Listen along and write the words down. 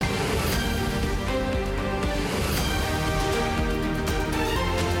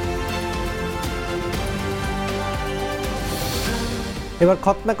এবার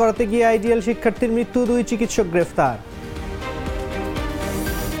খতনা করাতে গিয়ে আইডিয়াল শিক্ষার্থীর মৃত্যু, 2 চিকিৎসক গ্রেফতার।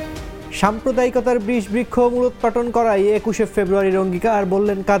 সাম্প্রদায়িকতার বৃক্ষ মূলোৎপাটন করাই 21শে ফেব্রুয়ারির অঙ্গীকার,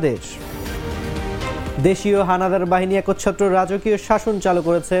 বললেন কাদের। দেশীয় হানাদার বাহিনী একচ্ছত্র রাজকীয় শাসন চালু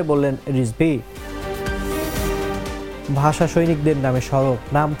করেছে, বললেন রিজভী। ভাষা সৈনিকদের নামে সড়ক,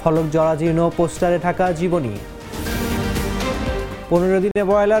 নাম ফলক জরাজীর্ণ, পোস্টারে ঢাকা জীবনী। 15 দিনে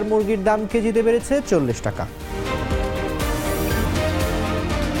ব্রয়লার মুরগির দাম কেজিতে বেড়েছে 40 টাকা।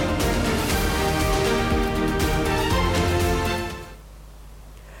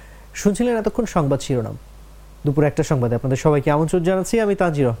 শুনছিলেন এতক্ষণ সংবাদ শিরোনাম। দুপুর 1টা সংবাদে আপনাদের সবাইকে আমন্ত্রণ জানাচ্ছি, আমি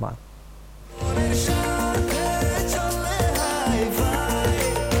তানজির রহমান।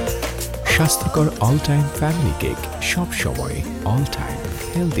 স্বাস্থ্যকর অল টাইম ফ্যামিলি কেক, সব সময় all time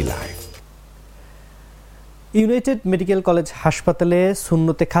healthy life. United Medical College হাসপাতালে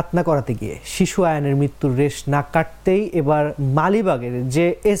সুন্নতে খাতনা করাতে গিয়ে শিশু আয়ানের মৃত্যুর রেশ না কাটতেই এবার মালিবাগের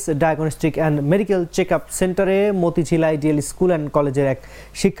JS diagnostic and medical check up সেন্টারে মতিঝিল আইডিয়াল স্কুল অ্যান্ড কলেজের এক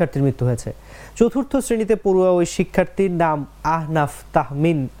শিক্ষার্থীর মৃত্যু হয়েছে। 4র্থ শ্রেণীতে পড়ুয়া ওই শিক্ষার্থীর নাম আহনাফ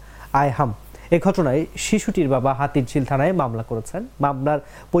তাহমিন আয়হাম। এ ঘটনায় শিশুটির বাবা হাতিরঝিল থানায় মামলা করেছেন। মামলার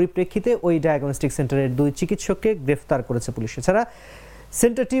পরিপ্রেক্ষিতে ওই ডায়াগনস্টিক সেন্টারের 2 চিকিৎসককে গ্রেফতার করেছে পুলিশ। এছাড়া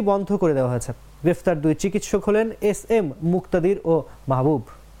সেন্টারটি বন্ধ করে দেওয়া হয়েছে। গ্রেফতার 2 চিকিৎসক হলেন SM মুক্তাদির ও মাহবুব।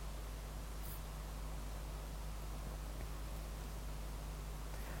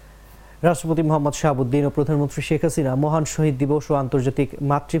 রাষ্ট্রপতি মোহাম্মদ শাহাবুদ্দিন ও প্রধানমন্ত্রী শেখ হাসিনা মহান শহীদ দিবস ও আন্তর্জাতিক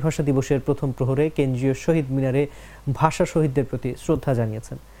মাতৃভাষা দিবসের প্রথম প্রহরে কেন্দ্রীয় শহীদ মিনারে ভাষা শহীদদের প্রতি শ্রদ্ধা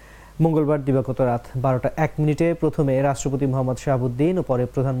জানিয়েছেন। মঙ্গলবার দিবাগত রাত 12টা 1 মিনিটে প্রথমে রাষ্ট্রপতি মোহাম্মদ শাহাবুদ্দিন ও পরে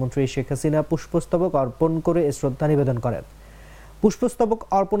প্রধানমন্ত্রী শেখ হাসিনা পুষ্পস্তবক অর্পণ করে শ্রদ্ধা নিবেদন করেন। পুষ্পস্তবক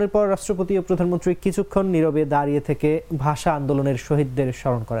অর্পণের পর রাষ্ট্রপতি ও প্রধানমন্ত্রী কিছুক্ষণ নীরবে দাঁড়িয়ে থেকে ভাষা আন্দোলনের শহীদদের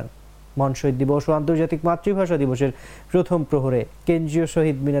স্মরণ করেন। মহান শহীদ দিবস ও আন্তর্জাতিক মাতৃভাষা দিবসের প্রথম প্রহরে কেন্দ্রীয়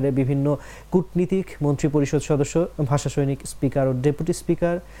শহীদ মিনারে বিভিন্ন কূটনীতিক, মন্ত্রী পরিষদ সদস্য, ভাষা সৈনিক, স্পিকার ও ডেপুটি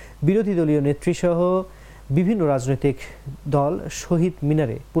স্পিকার, বিরোধী দলীয় নেত্রীসহ বিভিন্ন রাজনৈতিক দল শহীদ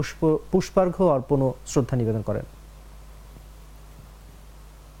মিনারে পুষ্পার্ঘ্য অর্পণ ও শ্রদ্ধা নিবেদন করেন।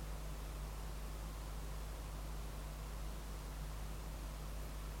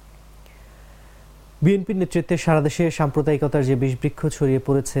 বিএনপির নেতৃত্বে সারা দেশে সাম্প্রদায়িকতার যে বিষবৃক্ষ ছড়িয়ে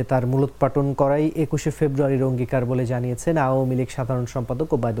পড়েছে তার মূলোৎপাটন করাই 21শে ফেব্রুয়ারির অঙ্গীকার বলে জানিয়েছেন আওয়ামী লীগ সাধারণ সম্পাদক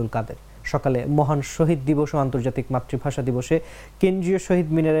ওবায়দুল কাদের। সকালে মহান শহীদ দিবস ও আন্তর্জাতিক মাতৃভাষা দিবসে কেন্দ্রীয় শহীদ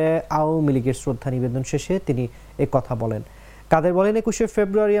মিনারে আওয়ামী লীগের শ্রদ্ধা নিবেদন শেষে তিনি কথা বলেন। কাদের বলেন, 21শে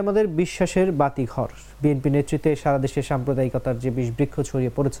ফেব্রুয়ারি আমাদের বিশ্বাসের বাতিঘর। বিএনপি নেতৃত্বে সারা দেশে সাম্প্রদায়িকতার যে বিষবৃক্ষ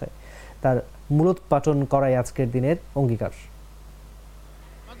ছড়িয়ে পড়েছে তার মূলোৎপাটন করাই আজকের দিনের অঙ্গীকার।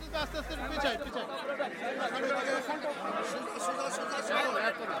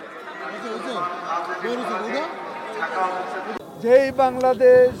 যেই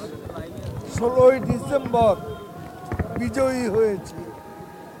বাংলাদেশ 16ই ডিসেম্বর বিজয়ী হয়েছে,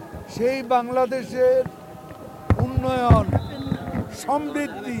 সেই বাংলাদেশের উন্নয়ন,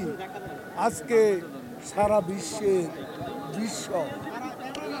 সমৃদ্ধি আজকে সারা বিশ্বের বিস্ময়।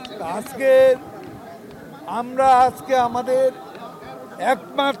 আজকে আমাদের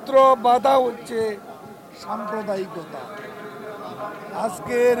একমাত্র বাধা হচ্ছে সাম্প্রদায়িকতা।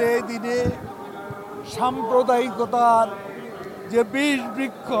 আজকের এই দিনে সাম্প্রদায়িকতার যে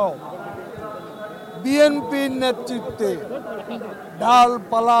বিষবৃক্ষ বিএনপির নেতৃত্বে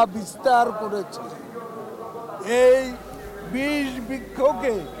ডালপালা বিস্তার করেছে, এই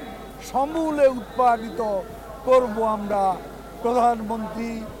বিষবৃক্ষকে সমূলে উৎপাদিত করব আমরা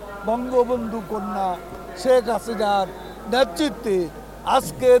প্রধানমন্ত্রী বঙ্গবন্ধু কন্যা শেখ হাসিনার নেতৃত্বে।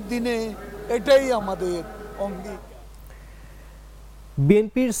 আজকের দিনে এটাই আমাদের অঙ্গীকার।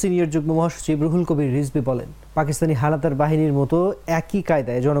 বিএনপির সিনিয়র যুগ্ম মহাসচিব রুহুল কবির রিজভী বলেন, পাকিস্তানি হানাদার বাহিনীর মতো একই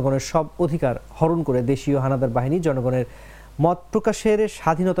কায়দায় জনগণের সব অধিকার হরণ করে দেশীয় হানাদার বাহিনী জনগণের মত প্রকাশের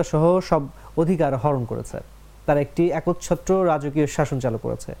স্বাধীনতা সহ সব অধিকার হরণ করেছে। তারা একটি একচ্ছত্র রাজকীয় শাসন চালু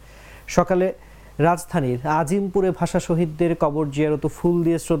করেছে। সকালে রাজধানীর আজিমপুরে ভাষা শহীদদের কবর জিয়ারত ফুল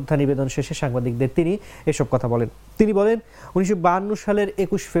দিয়ে শ্রদ্ধা নিবেদন শেষে সাংবাদিকদের তিনি এসব কথা বলেন। তিনি বলেন, 1952 সালের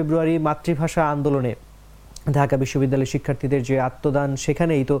 21 ফেব্রুয়ারি মাতৃভাষা আন্দোলনে ঢাকা বিশ্ববিদ্যালয়ের শিক্ষার্থীদের যে আত্মদান,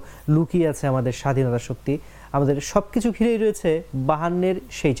 সেখানেই তো লুকিয়ে আছে আমাদের স্বাধীনতার শক্তি। আমাদের সবকিছু ঘিরেই রয়েছে 52-এর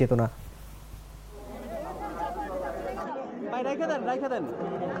সেই চেতনা।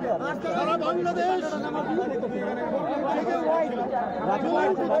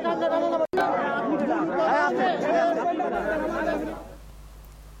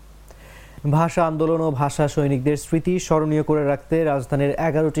 ভাষা আন্দোলন ও ভাষা সৈনিকদের স্মৃতি স্মরণীয় করে রাখতে রাজধানীর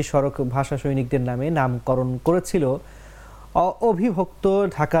 11টি সড়ক ভাষা সৈনিকদের নামে নামকরণ করেছিল অবিভক্ত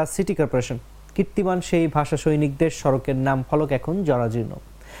ঢাকা সিটি কর্পোরেশন। কীর্তিমান সেই ভাষা সৈনিকদের সড়কের নাম ফলক এখন জরাজীর্ণ।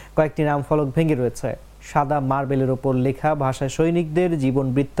 কয়েকটি নাম ফলক ভেঙে রয়েছে। সাদা মার্বেলের ওপর লেখা ভাষা সৈনিকদের জীবন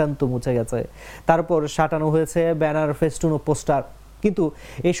বৃত্তান্ত মুছে গেছে। তার উপর সাঁটানো হয়েছে ব্যানার, ফেস্টুন ও পোস্টার। কিন্তু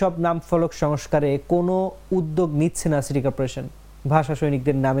এসব নাম ফলক সংস্কারে কোনো উদ্যোগ নিচ্ছে না সিটি কর্পোরেশন। ভাষা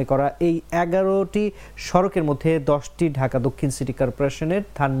সৈনিকদের নামে করা এই 11টি সড়কের মধ্যে 10টি ঢাকা দক্ষিণ সিটি কর্পোরেশনের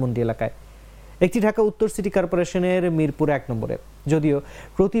ধানমন্ডি এলাকায়, একটি ঢাকা উত্তর সিটি কর্পোরেশনের মিরপুর 1 নম্বরে। যদিও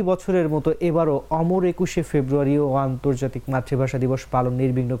প্রতি বছরের মতো এবারও অমর 21শে ফেব্রুয়ারি ও আন্তর্জাতিক মাতৃভাষা দিবস পালন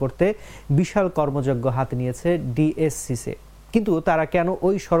নির্বিঘ্ন করতে বিশাল কর্মযজ্ঞ হাতে নিয়েছে ডিএসসিসি। কিন্তু তারা কেন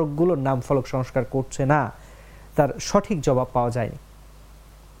ওই সড়কগুলোর নাম ফলক সংস্কার করছে না, তার সঠিক জবাব পাওয়া যায়নি।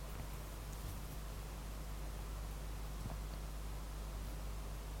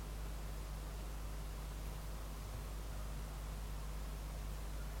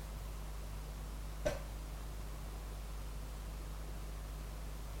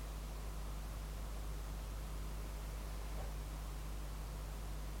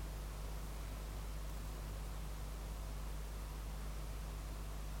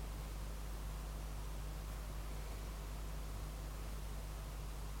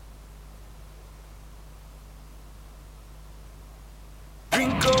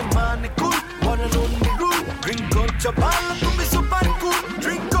 Drinko mane cool, one and only rule. Drinko chapal, tumi super cool.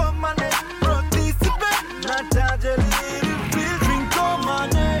 Drinko mane participate, nata jali feel. Drinko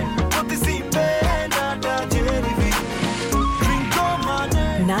mane participate, nata jali feel. Drinko mane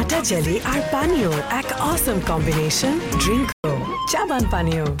Nata jelly আর পানীয় এক অসম কম্বিনেশন। ড্রিঙ্কো চাবান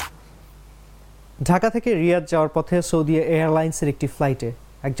পানীয়। ঢাকা থেকে রিয়াদ যাওয়ার পথে সৌদি এয়ারলাইন্সের একটি ফ্লাইটে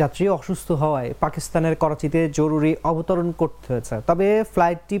এক যাত্রী অসুস্থ হওয়ায় পাকিস্তানের করাচিতে জরুরি অবতরণ করতে হয়েছে। তবে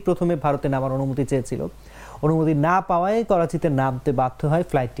ফ্লাইটটি প্রথমে ভারতে নামার অনুমতি চেয়েছিল। অনুমতি না পাওয়ায় করাচিতে নামতে বাধ্য হয়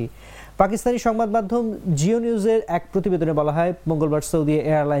ফ্লাইটটি। পাকিস্তানি সংবাদ মাধ্যম জিও নিউজের এক প্রতিবেদনে বলা হয়, মঙ্গলবার সৌদি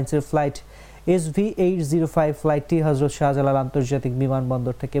এয়ারলাইন্সের ফ্লাইট SV805 ফ্লাইটটি হজরত শাহজালাল আন্তর্জাতিক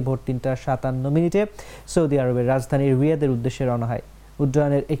বিমানবন্দর থেকে ভোর 3টা 57 সৌদি আরবের রাজধানী রিয়াদের উদ্দেশ্যে রওনা হয়।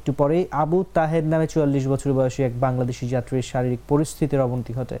 উড্ডয়নের একটু পরেই আবু তাহের নামে 44 বছর বয়সী এক বাংলাদেশি যাত্রীর শারীরিক পরিস্থিতির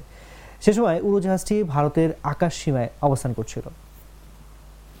অবনতি ঘটে। সে সময় উড়োজাহাজটি ভারতের আকাশ সীমায় অবস্থান করছিল।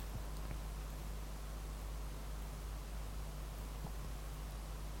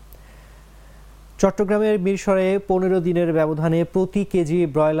 চট্টগ্রামের মিরসরাইয়ে 15 দিনের ব্যবধানে প্রতি কেজি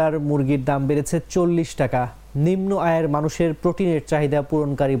ব্রয়লার মুরগির দাম বেড়েছে 40 টাকা। নিম্ন আয়ের মানুষের প্রোটিনের চাহিদা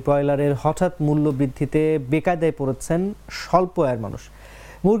পূরণকারী ব্রয়লারের হঠাৎ মূল্য বৃদ্ধিতে বেকায়দায় পড়েছেন স্বল্প আয়ের মানুষ।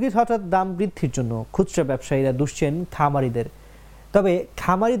 মুরগির হঠাৎ দাম বৃদ্ধির জন্য খুচরা ব্যবসায়ীরা দুষছেন খামারিদের। তবে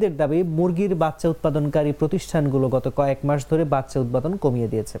খামারিদের দাবি, মুরগির বাচ্চা উৎপাদনকারী প্রতিষ্ঠানগুলো গত কয়েক মাস ধরে বাচ্চা উৎপাদন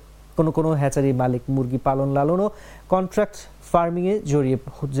কমিয়ে দিয়েছে। কোনো হ্যাচারি মালিক মুরগি পালন লালন ও কন্ট্রাক্ট ফার্মিংয়ে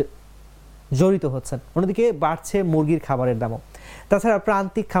জড়িত হচ্ছেন। অন্যদিকে বাড়ছে মুরগির খাবারের দামও। তাছাড়া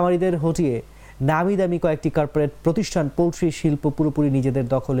প্রান্তিক খামারিদের হটিয়ে নামি দামি কয়েকটি কর্পোরেট প্রতিষ্ঠান পোলট্রি শিল্প পুরোপুরি নিজেদের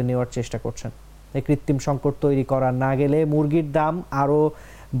দখলে নেওয়ার চেষ্টা করছেন। এই কৃত্রিম সংকট তৈরি করা না গেলে মুরগির দাম আরও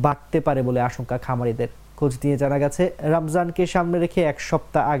বাড়তে পারে বলে আশঙ্কা খামারিদের। খোঁজ দিয়ে জানা গেছে, রমজানকে সামনে রেখে এক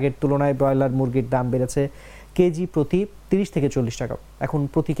সপ্তাহ আগের তুলনায় ব্রয়লার মুরগির দাম বেড়েছে কেজি প্রতি 30 থেকে 40 টাকা। এখন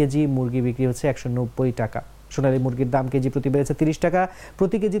প্রতি কেজি মুরগি বিক্রি হচ্ছে 190 টাকা। সোনালী মুরগির দাম কেজি প্রতি বেড়েছে 30 টাকা,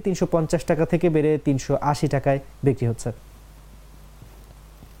 প্রতি কেজি 350 টাকা থেকে বেড়ে 380 টাকায় বিক্রি হচ্ছে।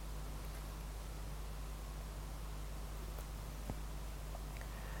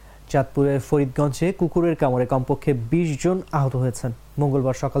 চাঁদপুরের ফরিদগঞ্জে কুকুরের কামড়ে কমপক্ষে 20 জন আহত হয়েছেন।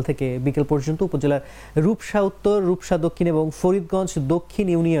 মঙ্গলবার সকাল থেকে বিকেল পর্যন্ত উপজেলার রূপসা উত্তর, রূপসা দক্ষিণ এবং ফরিদগঞ্জ দক্ষিণ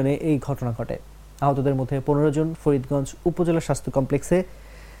ইউনিয়নে এই ঘটনা ঘটে। আহতদের মধ্যে 15 জন ফরিদগঞ্জ উপজেলা স্বাস্থ্য কমপ্লেক্সে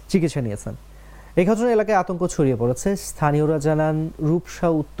চিকিৎসা নিয়েছেন। এই ঘটনার এলাকায় আতঙ্ক ছড়িয়ে পড়েছে। স্থানীয়রা জানান, রূপসা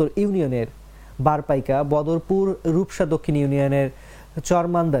উত্তর ইউনিয়নের বারপাইকা, বদরপুর, রূপসা দক্ষিণ ইউনিয়নের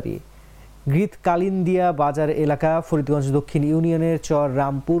চরমান্দারি, গ্রিত কালিন্দিয়া বাজার এলাকা, ফরিদগঞ্জ দক্ষিণ ইউনিয়নের চর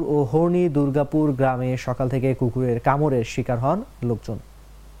রামপুর ও হর্নি দুর্গাপুর গ্রামে সকাল থেকে কুকুরের কামড়ের শিকার হন লোকজন।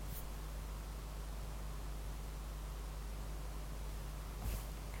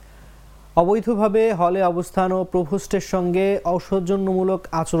 অবৈধভাবে হলে অবস্থান ও প্রভোস্টের সঙ্গে অসৌজন্যমূলক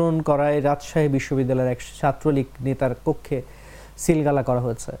আচরণ করায় রাজশাহী বিশ্ববিদ্যালয়ের এক ছাত্রলীগ নেতার কক্ষে সিলগালা করা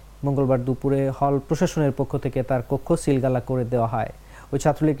হয়েছে। মঙ্গলবার দুপুরে হল প্রশাসনের পক্ষ থেকে তার কক্ষ সিলগালা করে দেওয়া হয়। ওই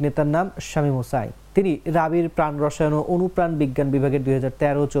ছাত্রলীগ নেতার নাম শামীম হোসাইন। তিনি রাবির প্রাণ রসায়ন ও অনুপ্রাণ বিজ্ঞান বিভাগের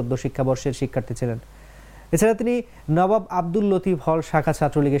 2013-14 শিক্ষাবর্ষের শিক্ষার্থী ছিলেন। এছাড়া তিনি নবাব আব্দুল লতিফ হল শাখা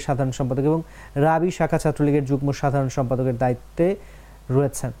ছাত্রলীগের সাধারণ সম্পাদক এবং রাবি শাখা ছাত্রলীগের যুগ্ম সাধারণ সম্পাদকের দায়িত্বে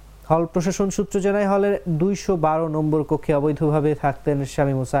রয়েছেন। হল প্রশাসন সূত্র জানায়, হলের 212 নম্বর কক্ষে অবৈধভাবে থাকতেন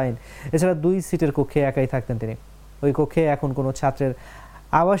শামীম হোসাইন। এছাড়া 2 সিটের কক্ষে একাই থাকতেন তিনি। ওই কক্ষে এখন কোনো ছাত্রের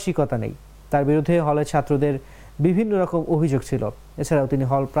আবাসিকতা নেই। তার বিরুদ্ধে হলে ছাত্রদের বিভিন্ন রকম অভিযোগ ছিল। এছাড়াও তিনি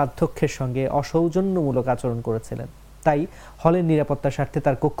হল প্রাধ্যক্ষের সঙ্গে অসৌজন্যমূলক আচরণ করেছিলেন, তাই হলের নিরাপত্তার স্বার্থে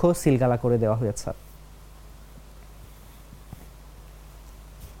তার কক্ষ সিলগালা করে দেওয়া হয়েছে।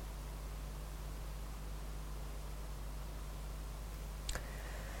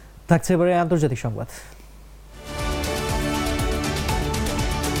 থাকছে এবারে আন্তর্জাতিক সংবাদ।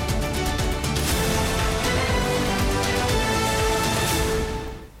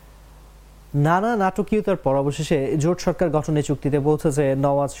 নানা নাটকীয়তার পর অবশেষে জোট সরকার গঠনের চুক্তিতে পৌঁছেছে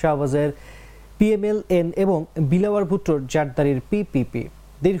নওয়াজ শাহবাজের পিএমএল-এন এবং বিলাওয়ার ভুট্টোর জারদারির পিপিপি।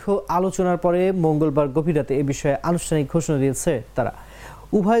 দীর্ঘ আলোচনার পরে মঙ্গলবার গভীর রাতে এ বিষয়ে আনুষ্ঠানিক ঘোষণা দিয়েছে তারা।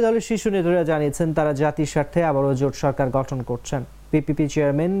 উভয় দলের শীর্ষ নেতারা জানিয়েছেন তারা জাতির স্বার্থে আবারও জোট সরকার গঠন করছেন। পিপিপি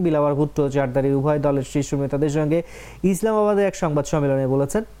চেয়ারম্যান বিলাওয়ার ভুট্টো জারদারি উভয় দলের শীর্ষ নেতাদের সঙ্গে ইসলামাবাদে এক সংবাদ সম্মেলনে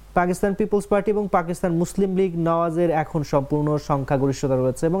বলেছেন, পাকিস্তান পিপলস পার্টি এবং পাকিস্তান মুসলিম লীগ নওয়াজের এখন সম্পূর্ণ সংখ্যাগরিষ্ঠতা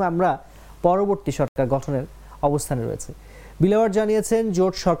রয়েছে এবং আমরা পরবর্তী সরকার গঠনের অবস্থানে রয়েছে। বিলাওয়ার জানিয়েছেন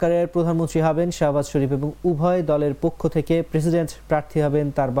জোট সরকারের প্রধানমন্ত্রী হবেন শাহবাজ শরীফ এবং উভয় দলের পক্ষ থেকে প্রেসিডেন্ট প্রার্থী হবেন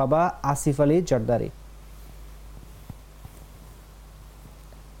তার বাবা আসিফ আলী জারদারি।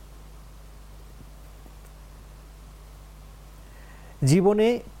 জীবনে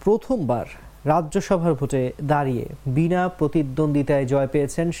প্রথমবার রাজ্যসভার ভোটে দাঁড়িয়ে বিনা প্রতিদ্বন্দ্বিতায় জয়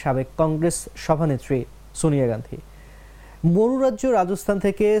পেয়েছেন সাবেক কংগ্রেস সভানেত্রী সোনিয়া গান্ধী। মনুরাজ্য রাজস্থান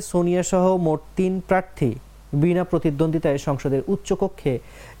থেকে সোনিয়া সহ মোট ৩ প্রার্থী বিনা প্রতিদ্বন্দ্বিতায় সংসদের উচ্চকক্ষে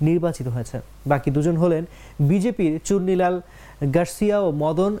নির্বাচিত হয়েছেন। বাকি দুজন হলেন বিজেপির চুন্নিলাল গার্সিয়া ও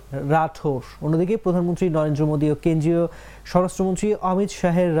মদন রাঠোর। অন্যদিকে প্রধানমন্ত্রী নরেন্দ্র মোদী ও কেন্দ্রীয় স্বরাষ্ট্রমন্ত্রী অমিত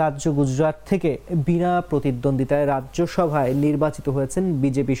শাহের রাজ্য গুজরাট থেকে বিনা প্রতিদ্বন্দ্বিতায় রাজ্যসভায় নির্বাচিত হয়েছেন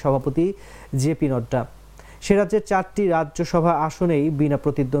বিজেপি সভাপতি জেপি নড্ডা। সে রাজ্যের 4টি রাজ্যসভা আসনেই বিনা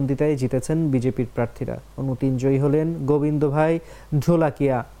প্রতিদ্বন্দ্বিতায় জিতেছেন বিজেপির প্রার্থীরা। অন্য 3 জয়ী হলেন গোবিন্দ ভাই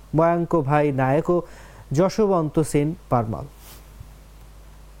ঢোলাকিয়া, ময়াঙ্ক ভাই নায়ক ও যশবন্ত সেন পারমাল।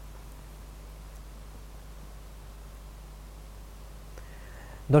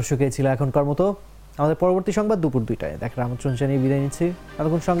 দর্শক, এই ছিল এখনকার মতো। আমাদের পরবর্তী সংবাদ দুপুর 2টায় দেখার আমন্ত্রণ জানিয়ে বিদায় নিচ্ছি।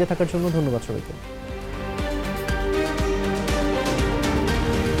 এতক্ষণ সঙ্গে থাকার জন্য ধন্যবাদ সবাইকে।